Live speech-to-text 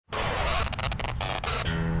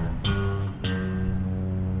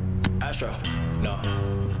extra. No.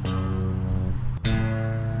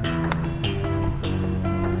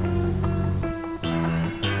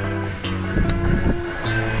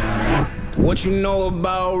 What you know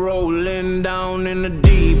about rolling down in the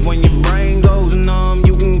deep? When your brain goes numb,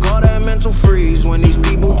 you can call that mental freeze. When these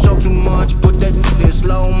people talk too much, put that in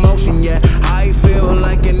slow motion. Yeah, I feel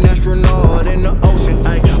like an astronaut in the ocean.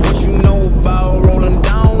 Ay, what you know about rolling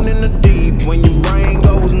down in the deep? When your brain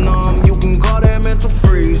goes numb, you can call that mental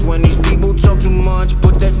freeze. When these people talk too much,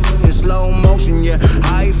 put that in slow motion. Yeah,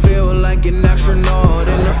 I feel like an astronaut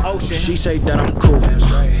in the ocean. She say that I'm cool.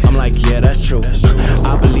 I'm like, yeah, that's true.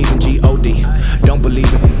 I believe in G-O-D, don't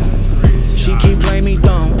believe it. She keep playing me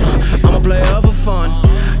dumb, I'm a player for fun.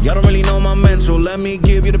 Y'all don't really know my mental, let me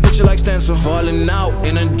give you the picture like stencil. Falling out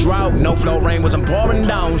in a drought, no flow, rain wasn't pouring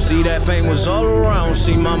down. See, that pain was all around,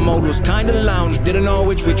 see, my mode was kinda lounge. Didn't know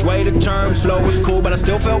which way to turn, flow was cool but I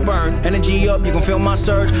still felt burned. Energy up, you can feel my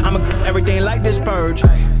surge, I'ma everything like this purge.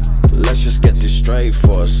 Let's just get this straight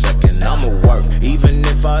for a second. I'ma work, even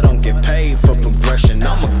if I don't get paid for progression.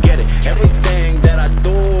 I'ma get it, everything that I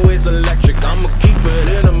do is electric. I'ma keep it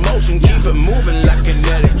in motion, keep it moving like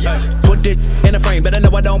kinetic. Put it in a frame, better know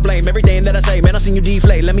I don't blame everything that I say. Man, I seen you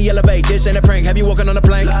deflate, let me elevate. This ain't a prank, have you walking on a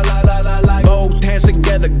plane? Both hands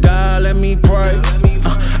together, God, let me pray.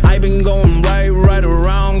 I been going right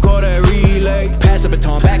around, call that relay. Pass the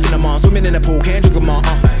baton, back in the mall, swimming in the pool, can't drink them all.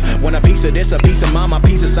 Want a piece of this, a piece of mine, my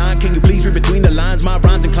piece of sign. Can you please read between the lines? My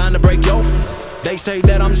rhymes inclined to break yo. They say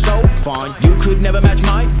that I'm so fine, you could never match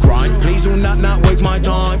my grind. Please do not waste my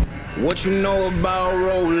time. What you know about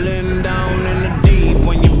rolling down in the deep?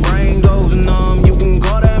 When your brain goes numb, you can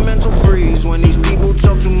call that mental freeze. When these people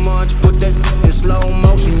talk too much, put that in slow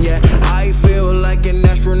motion. Yeah, I feel like an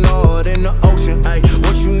astronaut in the ocean. Ay,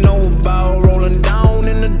 what you know about rolling down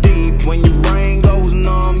in the deep? When your brain goes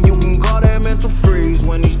numb, you can call that mental freeze.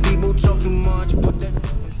 When these people talk too much, put that.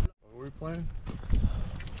 What were we playing?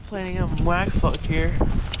 Playing a whack fuck here.